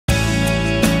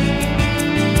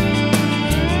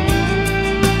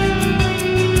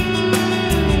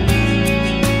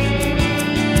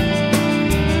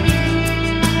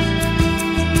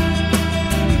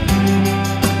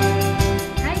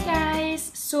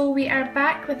So we are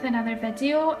back with another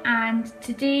video, and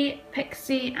today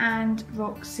Pixie and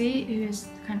Roxy, who is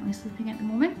currently sleeping at the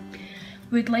moment,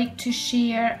 would like to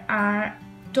share our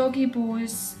doggy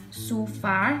bows so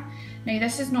far. Now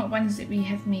this is not ones that we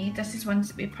have made, this is ones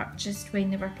that we purchased when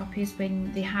they were puppies,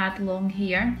 when they had long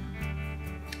hair.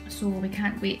 So we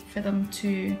can't wait for them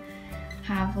to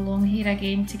have long hair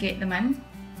again to get them in.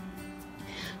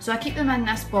 So I keep them in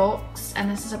this box, and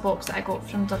this is a box that I got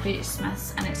from W.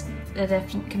 Smith's, and it's the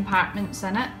different compartments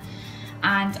in it.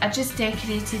 And I just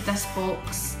decorated this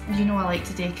box. You know I like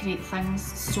to decorate things,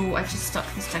 so I just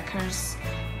stuck the stickers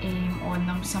on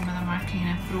them. Some of them are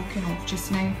kind of broken off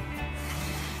just now.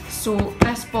 So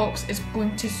this box is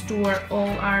going to store all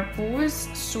our bows,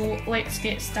 so let's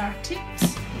get started.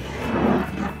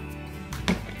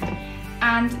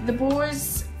 And the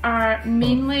bows are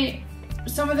mainly,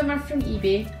 some of them are from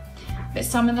eBay, but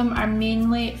some of them are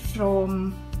mainly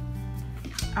from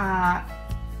a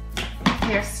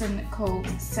person called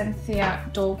Cynthia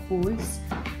Dog Bows.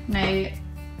 Now,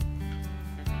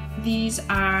 these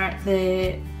are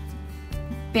the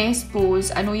best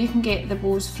bows. I know you can get the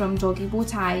bows from Doggy Bow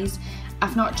Ties.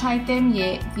 I've not tried them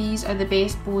yet. These are the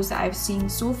best bows that I've seen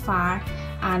so far,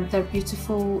 and they're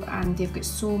beautiful, and they've got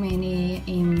so many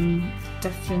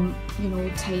different, you know,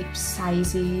 types,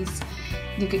 sizes.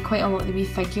 They've got quite a lot of the wee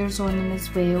figures on them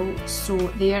as well. So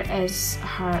there is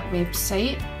her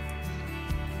website,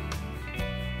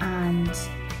 and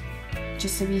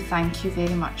just a wee thank you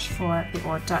very much for the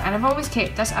order. And I've always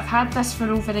kept this. I've had this for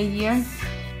over a year.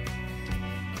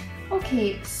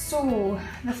 Okay, so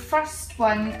the first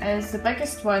one is the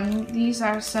biggest one. These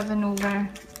are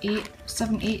 7/8,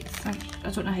 I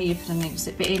don't know how you pronounce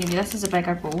it, but anyway, this is a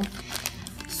bigger bow.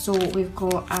 So we've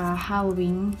got a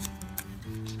Halloween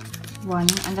one,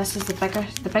 and this is the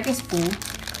biggest bow.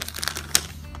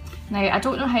 Now, I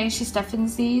don't know how she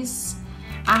stiffens these.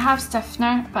 I have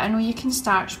stiffener, but I know you can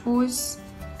starch bows,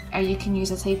 or you can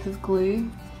use a type of glue,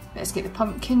 but it's got the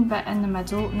pumpkin bit in the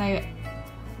middle. Now,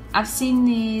 I've seen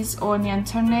these on the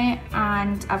internet,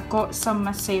 and I've got some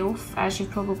myself, as you've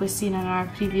probably seen in our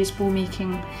previous bow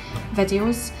making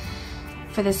videos,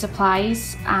 for the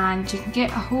supplies. And you can get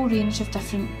a whole range of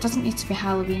different, doesn't need to be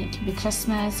Halloween, it can be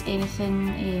Christmas,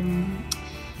 anything,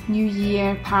 New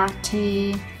Year,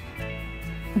 party,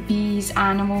 bees,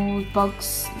 animals,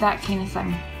 bugs, that kind of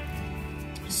thing.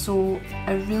 So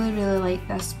I really like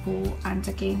this bow, and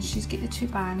again she's got the two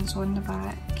bands on the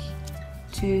back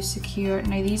to secure.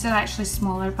 Now these are actually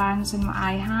smaller bands than what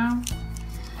I have.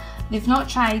 They've not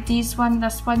tried this one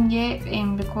yet,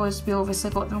 because we obviously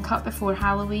got them cut before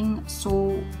Halloween.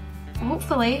 So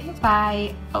hopefully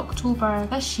by October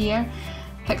this year,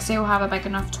 Pixie will have a big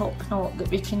enough top knot that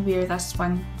we can wear this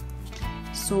one.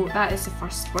 So that is the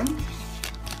first one.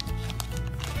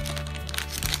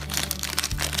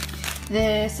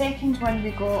 The second one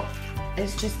we got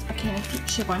is just a kind of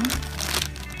peachy one.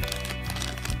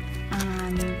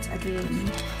 And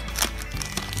again,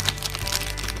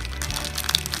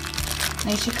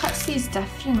 now she cuts these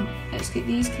different. It's got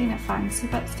these kind of fancy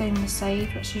bits down the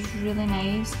side, which is really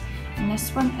nice. And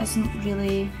this one isn't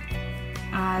really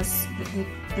as,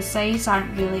 the sides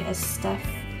aren't really as stiff,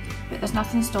 but there's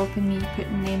nothing stopping me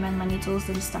putting them in my needles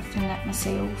and stiffening it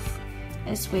myself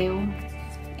as well.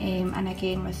 And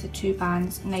again with the two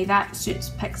bands. Now that suits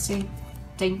Pixie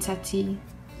down to a T.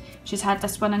 She's had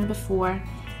this one in before,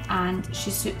 and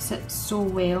she suits it so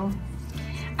well.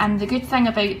 And the good thing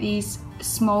about these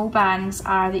small bands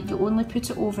are that you only put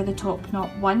it over the top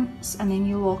knot once, and then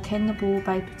you lock in the bow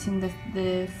by putting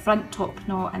the front top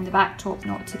knot and the back top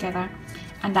knot together,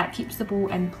 and that keeps the bow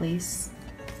in place.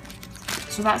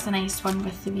 So that's a nice one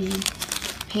with the wee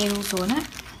petals on it.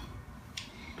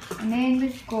 And then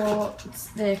we've got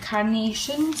the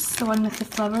carnations, the one with the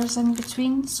flowers in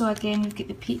between. So again, we've got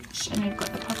the peach and we've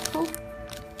got the purple.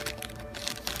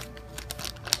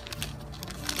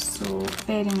 So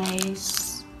very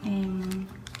nice. And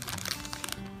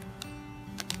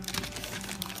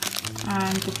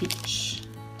the peach,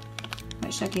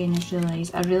 which again is really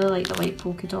nice. I really like the light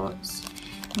polka dots.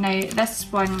 Now this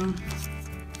one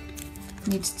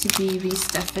needs to be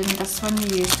re-stiffened. This one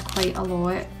we used quite a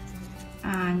lot,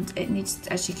 and it needs,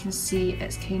 as you can see,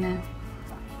 it's kind of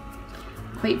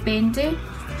quite bendy.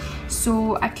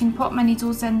 So I can pop my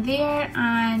needles in there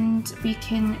and we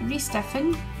can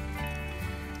re-stiffen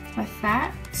with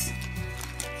that.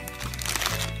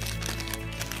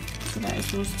 So that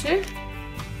is those two.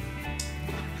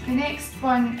 The next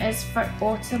one is for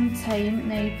autumn time.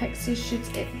 Now Pixie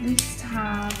should at least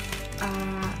have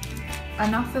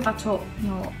enough of a top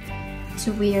knot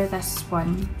to wear this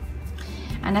one.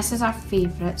 And this is our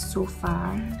favourite so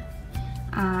far.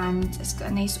 and it's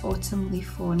got a nice autumn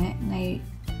leaf on it. Now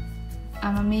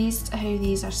I'm amazed at how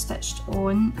these are stitched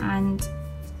on, and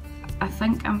I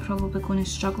think I'm probably going to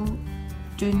struggle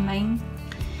doing mine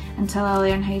until I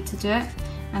learn how to do it.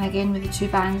 And again with the 2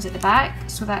 bands at the back,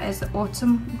 so that is the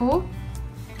autumn bow.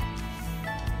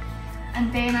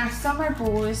 And then our summer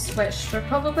bows, which we're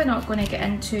probably not going to get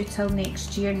into till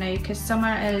next year now, because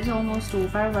summer is almost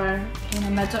over. We're kind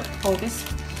of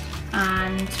mid-August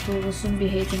and we will soon be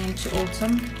heading into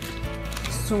autumn.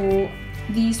 So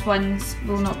these ones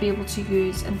we'll not be able to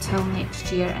use until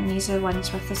next year, and these are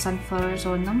ones with the sunflowers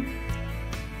on them.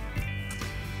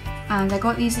 And I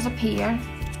got these as a pair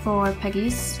for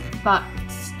piggies, but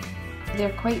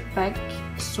they're quite big,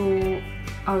 so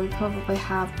I would probably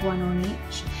have one on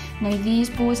each. Now these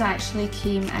bows actually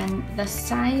came in this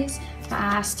size, but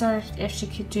I asked her if she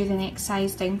could do the next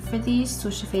size down for these, so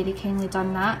she very kindly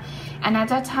done that. And I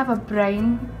did have a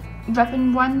brown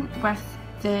ribbon one with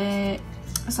the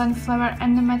sunflower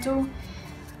in the middle,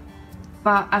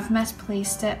 but I've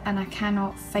misplaced it and I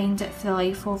cannot find it for the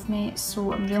life of me,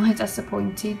 so I'm really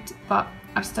disappointed, but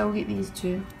I've still got these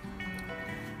 2.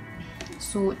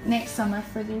 So next summer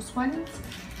for those ones.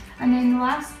 And then the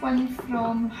last one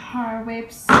from her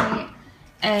website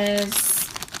is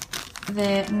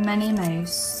the Minnie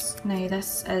Mouse. Now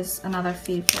this is another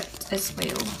favourite as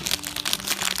well.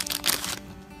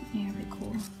 There we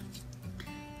go.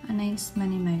 A nice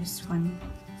Minnie Mouse one.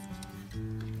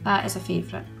 That is a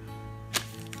favourite.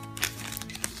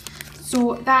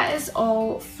 So that is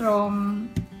all from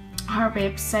her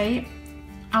website.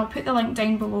 I'll put the link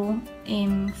down below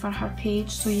for her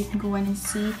page so you can go in and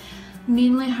see.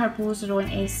 Mainly her bows are on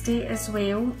Esty as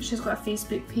well. She's got a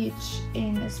Facebook page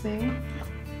as well.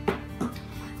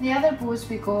 The other bows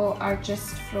we got are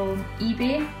just from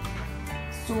eBay.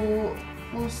 So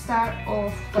we'll start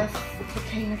off with the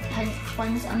kind of pink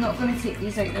ones. I'm not going to take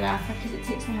these out of the wrapper because it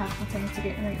takes me half my time to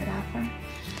get them out the wrapper.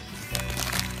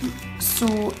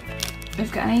 So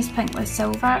we've got a nice pink with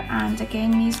silver, and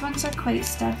again these ones are quite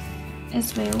stiff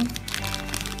as well,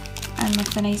 and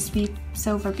with the nice wee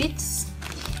silver beads.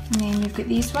 And then we've got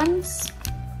these ones,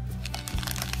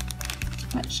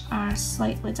 which are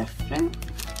slightly different,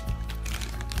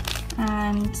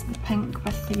 and the pink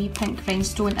with the wee pink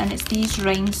rhinestone, and it's these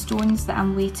rhinestones that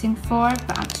I'm waiting for,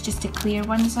 but it's just the clear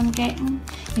ones I'm getting.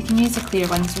 You can use the clear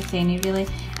ones with any really,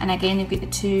 and again they've got the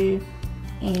 2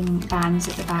 bands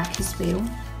at the back as well.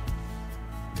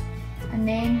 And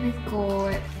then we've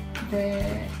got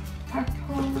the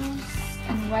purples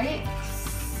and whites.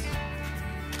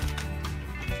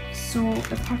 So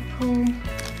the purple,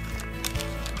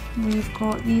 we've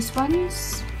got these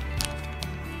ones.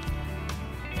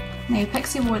 Now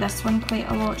Pixie wore this one quite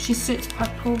a lot. She suits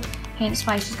purple, hence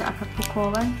why she's got a purple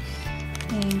collar.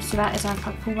 So that is our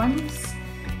purple ones.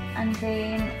 And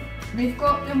then they've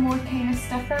got the more kind of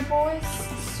stiffer bows.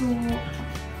 So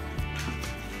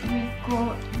we've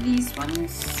got these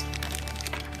ones.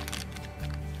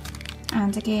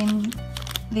 And again,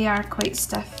 they are quite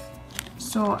stiff.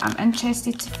 So I'm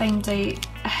interested to find out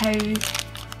how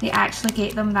they actually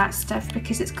get them that stiff,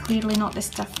 because it's clearly not the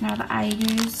stiffener that I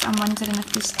use. I'm wondering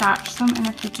if they starch them, and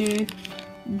if they do,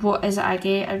 what is it I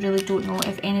get? I really don't know.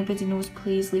 If anybody knows,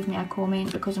 please leave me a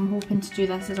comment, because I'm hoping to do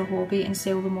this as a hobby and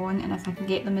sell them on, and if I can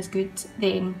get them as good,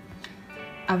 then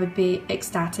I would be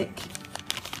ecstatic.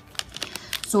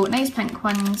 So nice pink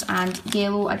ones, and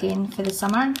yellow again for the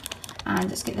summer,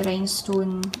 and it's got the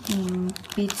rhinestone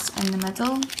beads in the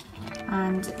middle,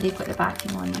 and they've got the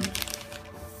backing on them.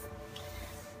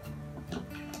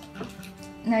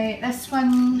 Now this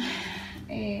one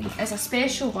is a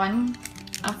special one.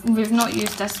 We've not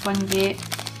used this one yet.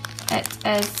 It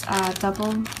is a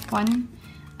double one,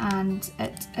 and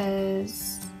it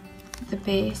is the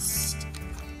best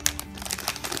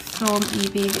from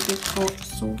eBay that we've got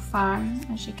so far.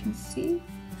 As you can see,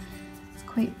 it's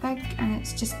quite big, and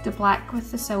it's just the black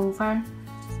with the silver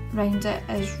round it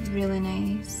is really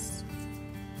nice.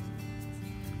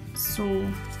 So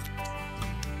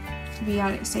we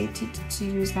are excited to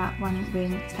use that one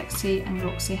when Pixie and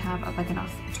Roxy have a big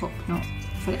enough top knot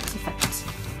for it to fit.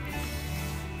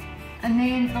 And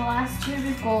then the last two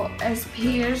we've got is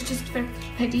pairs just for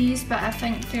piddies, but I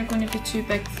think they're going to be too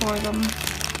big for them.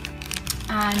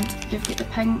 And we've got the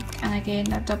pink, and again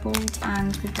they're doubled,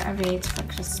 and we've got a red for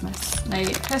Christmas. Now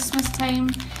at Christmas time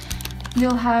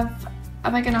we'll have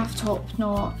a big enough top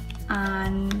knot,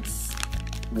 and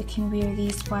we can wear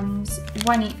these ones,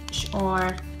 one each,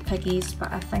 or piggies,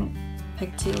 but I think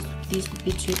pigtails, these would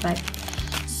be too big.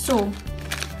 So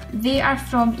they are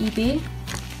from eBay,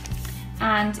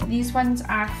 and these ones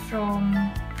are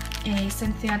from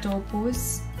Cynthia Dog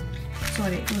Bows,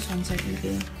 sorry, those ones are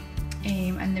eBay.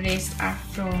 And the rest are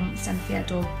from Cynthia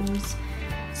Dog Bows.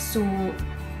 So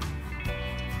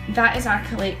that is our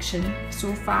collection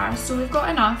so far. So we've got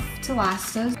enough to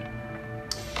last us.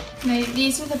 Now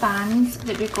these are the bands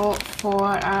that we got for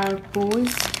our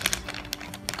bows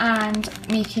and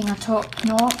making a top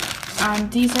knot,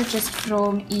 and these are just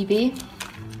from eBay.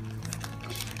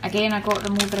 Again, I got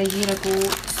them over a year ago,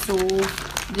 so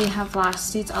they have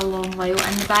lasted a long while,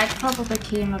 and the bag probably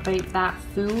came about that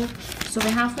full, so we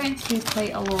have went through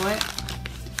quite a lot,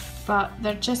 but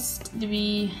they're just the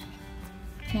wee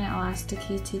kind of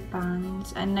elasticated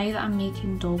bands, and now that I'm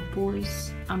making dog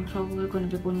bows I'm probably going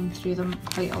to be going through them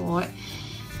quite a lot,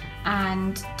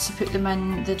 and to put them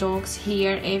in the dog's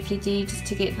hair every day just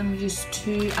to get them used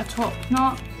to a top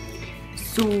knot.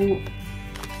 So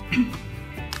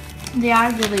they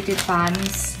are really good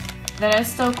bands. There is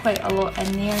still quite a lot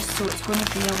in there, so it's going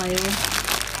to be a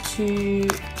while to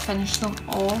finish them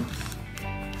off.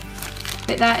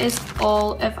 But that is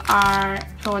all of our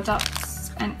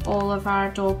products and all of our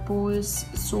dog bows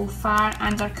so far,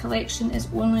 and our collection is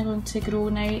only going to grow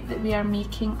now that we are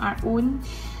making our own,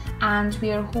 and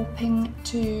we are hoping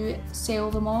to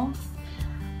sell them off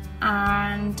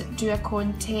and do a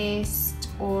contest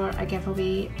or a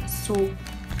giveaway. So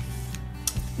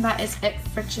that is it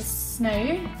for just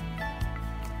now.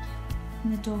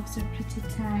 And the dogs are pretty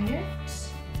tired.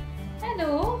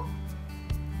 Hello.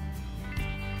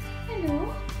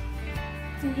 Hello.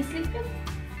 Are you sleeping?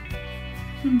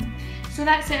 So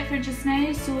that's it for just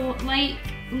now. So like,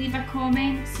 leave a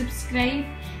comment, subscribe,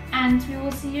 and we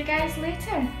will see you guys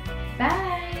later.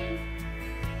 Bye.